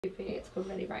It's called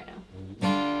Ready Right Now.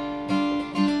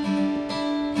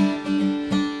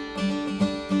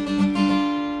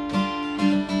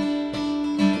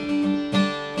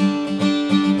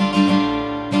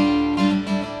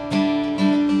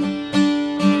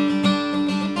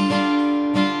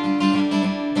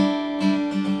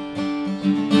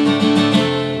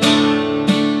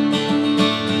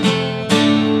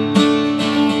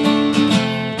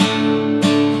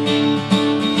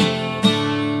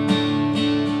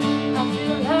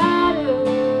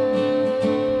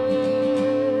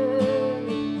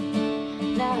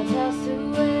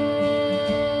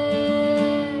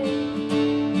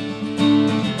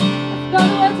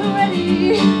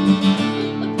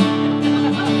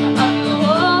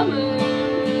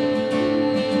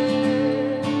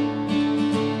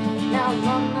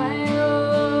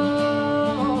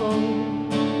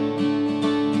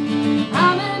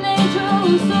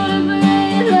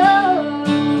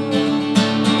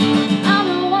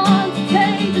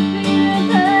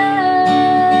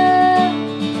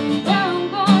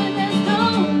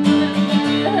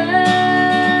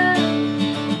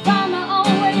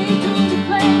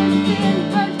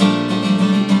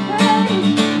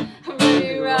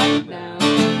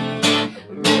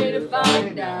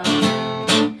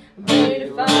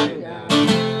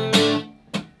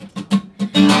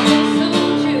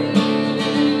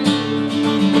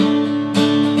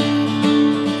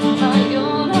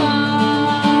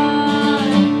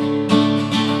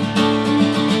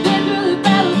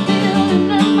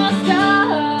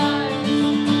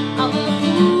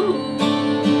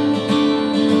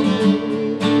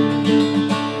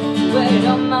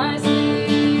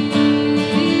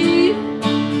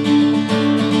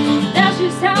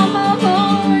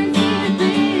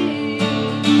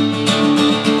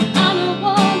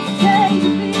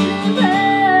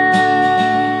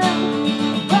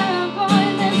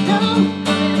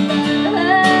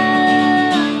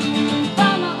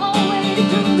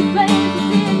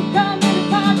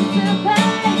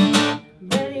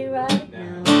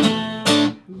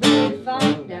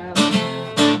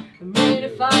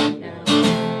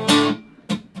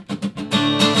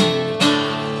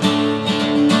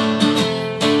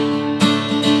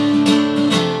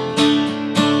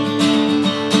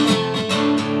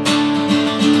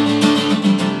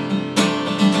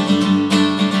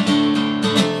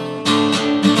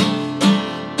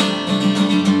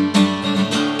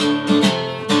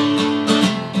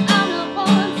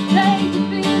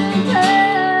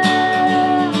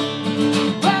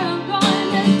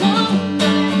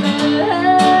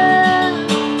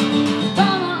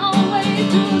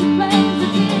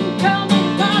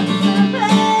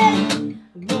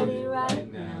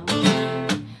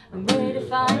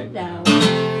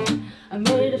 I'm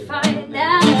ready to find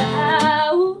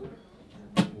now.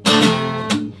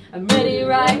 I'm ready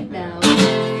right now.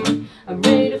 I'm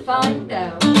ready to find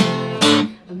out.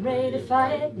 I'm ready to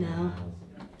find now.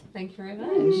 Thank you very much.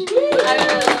 I will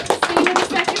see you in the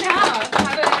second half.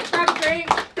 Grab a drink,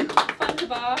 fun to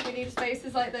bar. We need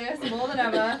spaces like this more than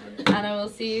ever. And I will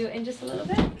see you in just a little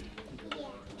bit.